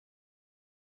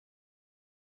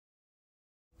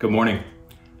Good morning.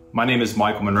 My name is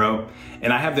Michael Monroe,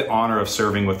 and I have the honor of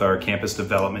serving with our campus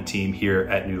development team here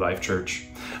at New Life Church.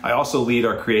 I also lead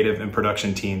our creative and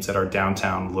production teams at our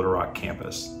downtown Little Rock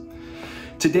campus.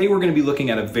 Today we're going to be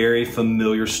looking at a very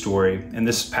familiar story, and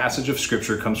this passage of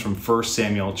scripture comes from 1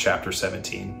 Samuel chapter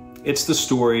 17. It's the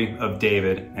story of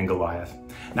David and Goliath.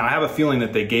 Now I have a feeling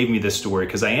that they gave me this story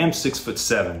because I am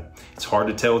 6'7". It's hard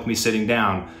to tell with me sitting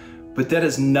down, but that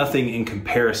is nothing in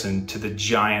comparison to the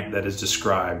giant that is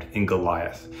described in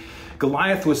Goliath.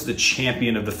 Goliath was the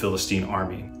champion of the Philistine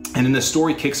army. And then the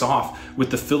story kicks off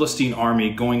with the Philistine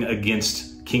army going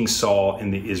against King Saul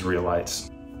and the Israelites.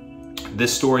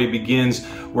 This story begins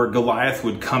where Goliath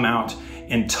would come out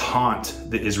and taunt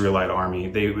the Israelite army.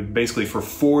 They would basically, for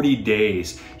 40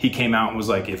 days, he came out and was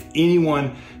like, if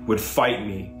anyone would fight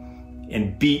me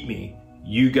and beat me,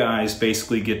 you guys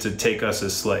basically get to take us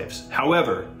as slaves.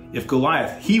 However, if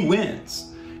Goliath, he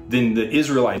wins, then the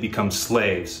Israelites become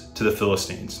slaves to the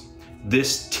Philistines.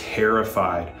 This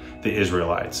terrified the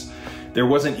Israelites. There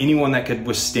wasn't anyone that could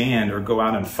withstand or go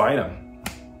out and fight him.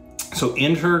 So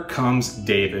enter comes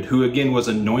David, who again was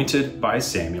anointed by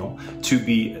Samuel to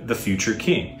be the future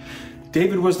king.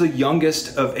 David was the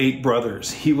youngest of 8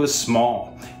 brothers. He was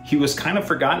small. He was kind of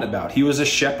forgotten about. He was a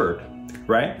shepherd,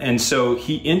 right? And so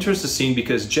he enters the scene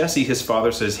because Jesse, his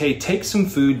father, says, hey, take some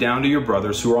food down to your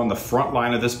brothers who are on the front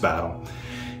line of this battle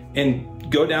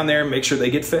and go down there and make sure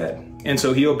they get fed. And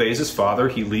so he obeys his father.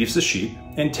 He leaves the sheep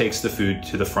and takes the food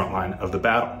to the front line of the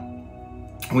battle.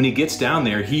 When he gets down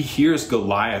there, he hears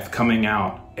Goliath coming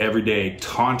out every day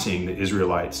taunting the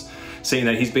Israelites, saying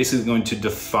that he's basically going to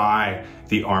defy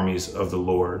the armies of the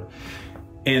Lord.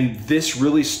 And this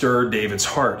really stirred David's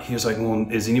heart. He was like, well,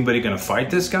 is anybody going to fight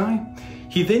this guy?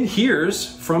 He then hears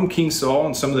from King Saul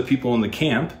and some of the people in the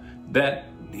camp that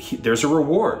there's a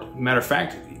reward. Matter of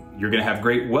fact, you're going to have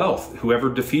great wealth.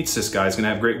 Whoever defeats this guy is going to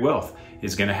have great wealth.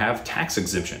 Is going to have tax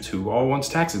exemptions. Who all wants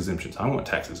tax exemptions? I want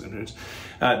tax exemptions.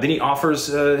 Then he offers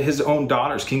his own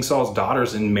daughters, King Saul's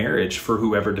daughters, in marriage for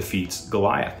whoever defeats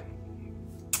Goliath.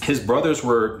 His brothers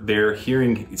were there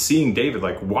seeing David,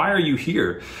 like, why are you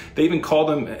here? They even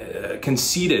called him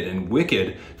conceited and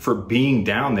wicked for being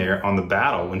down there on the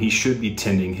battle when he should be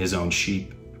tending his own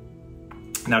sheep.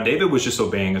 Now, David was just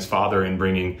obeying his father and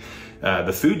bringing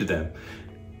the food to them.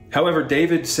 However,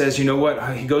 David says, you know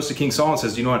what? He goes to King Saul and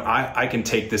says, you know what? I can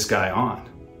take this guy on.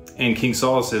 And King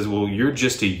Saul says, well, you're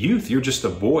just a youth. You're just a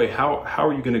boy. How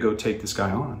are you going to go take this guy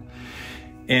on?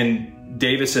 And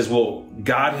David says, well,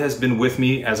 God has been with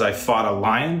me as I fought a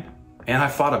lion and I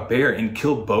fought a bear and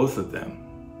killed both of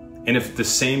them. And if the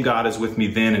same God is with me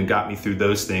then and got me through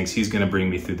those things, he's going to bring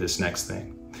me through this next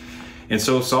thing. And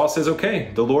so Saul says,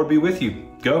 okay, the Lord be with you.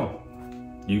 Go.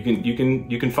 You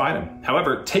can fight him.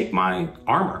 However, take my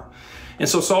armor. And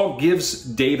so Saul gives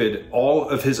David all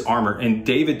of his armor, and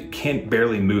David can't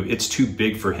barely move. It's too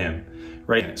big for him,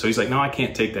 right? So he's like, no, I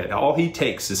can't take that. All he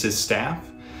takes is his staff,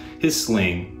 his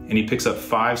sling, and he picks up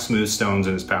 5 smooth stones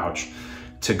in his pouch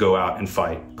to go out and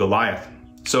fight Goliath.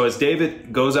 So as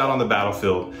David goes out on the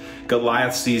battlefield,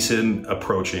 Goliath sees him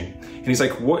approaching, and he's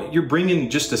like, what? You're bringing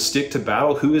just a stick to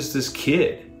battle? Who is this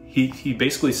kid? He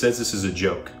basically says this is a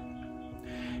joke.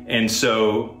 And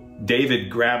so David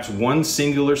grabs one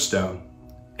singular stone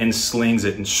and slings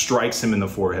it and strikes him in the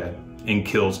forehead and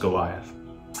kills Goliath.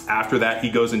 After that, he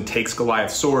goes and takes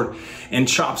Goliath's sword and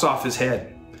chops off his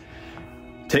head,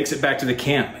 takes it back to the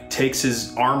camp, takes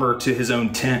his armor to his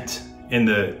own tent, and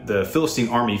the Philistine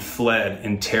army fled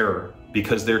in terror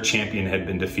because their champion had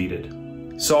been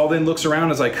defeated. Saul then looks around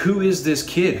and is like, who is this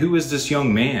kid? Who is this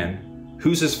young man?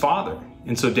 Who's his father?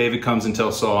 And so David comes and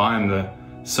tells Saul, I am the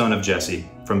son of Jesse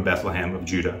from Bethlehem of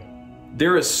Judah.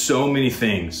 There are so many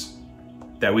things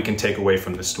that we can take away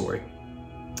from this story.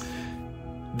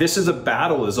 This is a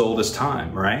battle as old as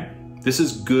time, right? This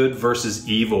is good versus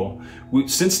evil.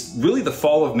 Since really the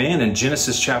fall of man in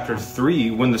Genesis chapter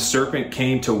 3, when the serpent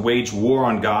came to wage war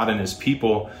on God and his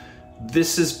people,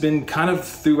 this has been kind of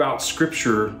throughout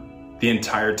scripture the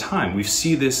entire time. We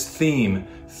see this theme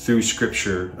through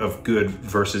scripture of good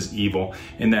versus evil,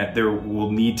 and that there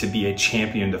will need to be a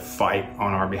champion to fight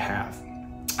on our behalf.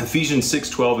 Ephesians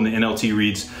 6:12 in the NLT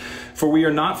reads, for we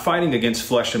are not fighting against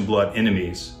flesh and blood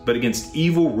enemies, but against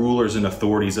evil rulers and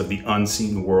authorities of the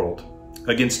unseen world,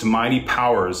 against mighty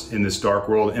powers in this dark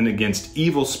world, and against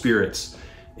evil spirits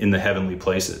in the heavenly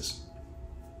places.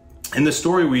 In the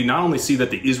story, we not only see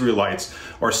that the Israelites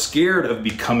are scared of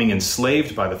becoming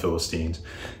enslaved by the Philistines,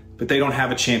 but they don't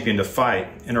have a champion to fight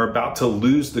and are about to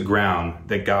lose the ground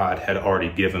that God had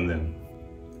already given them.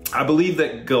 I believe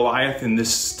that Goliath in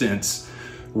this sense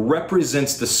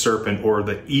represents the serpent or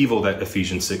the evil that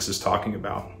Ephesians 6 is talking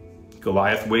about.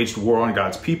 Goliath waged war on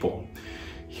God's people.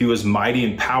 He was mighty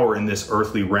in power in this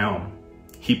earthly realm.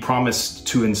 He promised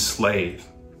to enslave.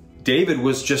 David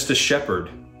was just a shepherd,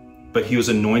 but he was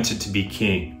anointed to be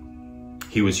king.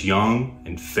 He was young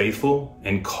and faithful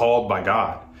and called by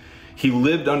God. He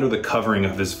lived under the covering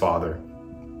of his father.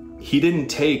 He didn't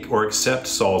take or accept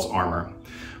Saul's armor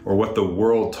or what the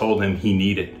world told him he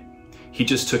needed. He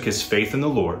just took his faith in the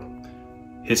Lord,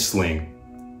 his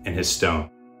sling, and his stone.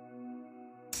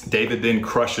 David then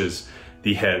crushes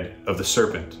the head of the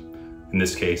serpent, in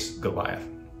this case, Goliath.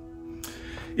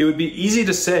 It would be easy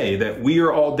to say that we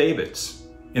are all Davids,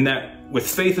 and that with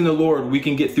faith in the Lord, we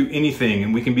can get through anything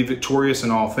and we can be victorious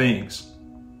in all things,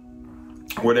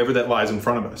 whatever that lies in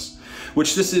front of us.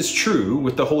 Which this is true.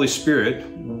 With the Holy Spirit,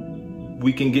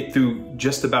 we can get through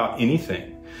just about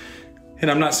anything. And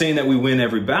I'm not saying that we win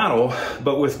every battle,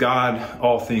 but with God,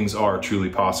 all things are truly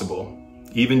possible.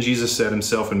 Even Jesus said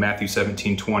himself in Matthew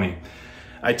 17:20,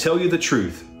 I tell you the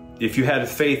truth, if you had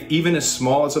faith even as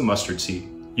small as a mustard seed,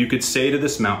 you could say to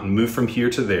this mountain, move from here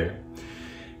to there,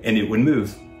 and it would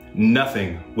move.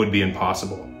 Nothing would be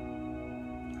impossible.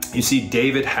 You see,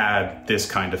 David had this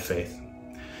kind of faith.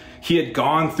 He had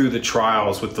gone through the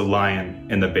trials with the lion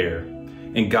and the bear,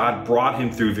 and God brought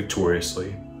him through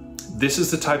victoriously. This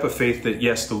is the type of faith that,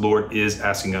 yes, the Lord is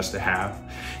asking us to have.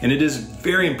 And it is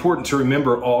very important to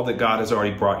remember all that God has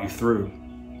already brought you through.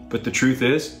 But the truth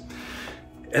is,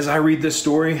 as I read this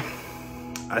story,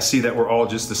 I see that we're all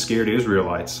just the scared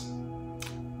Israelites.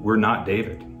 We're not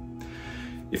David.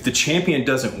 If the champion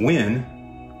doesn't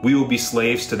win, we will be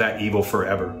slaves to that evil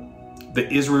forever. The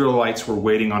Israelites were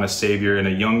waiting on a savior, and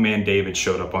a young man, David,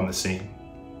 showed up on the scene.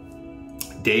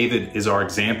 David is our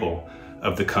example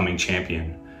of the coming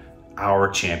champion, our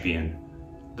champion,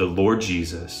 the Lord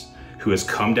Jesus, who has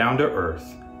come down to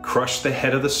earth, crushed the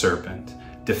head of the serpent,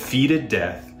 defeated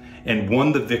death, and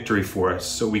won the victory for us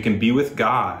so we can be with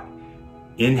God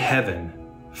in heaven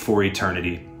for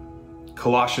eternity.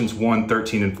 Colossians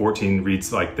 1:13 and 14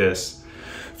 reads like this,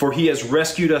 For he has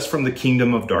rescued us from the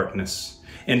kingdom of darkness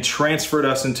and transferred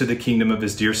us into the kingdom of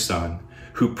his dear Son,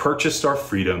 who purchased our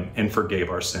freedom and forgave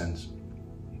our sins.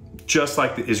 Just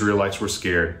like the Israelites were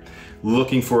scared,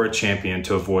 looking for a champion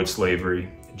to avoid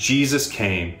slavery, Jesus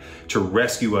came to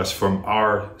rescue us from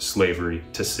our slavery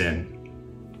to sin.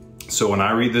 So when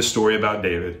I read this story about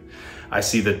David, I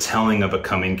see the telling of a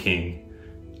coming king,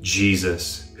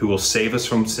 Jesus, who will save us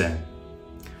from sin,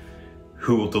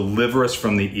 who will deliver us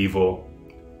from the evil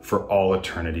for all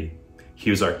eternity. He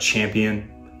was our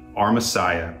champion, our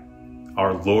Messiah,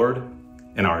 our Lord,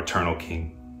 and our eternal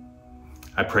King.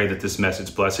 I pray that this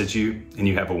message blesses you and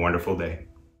you have a wonderful day.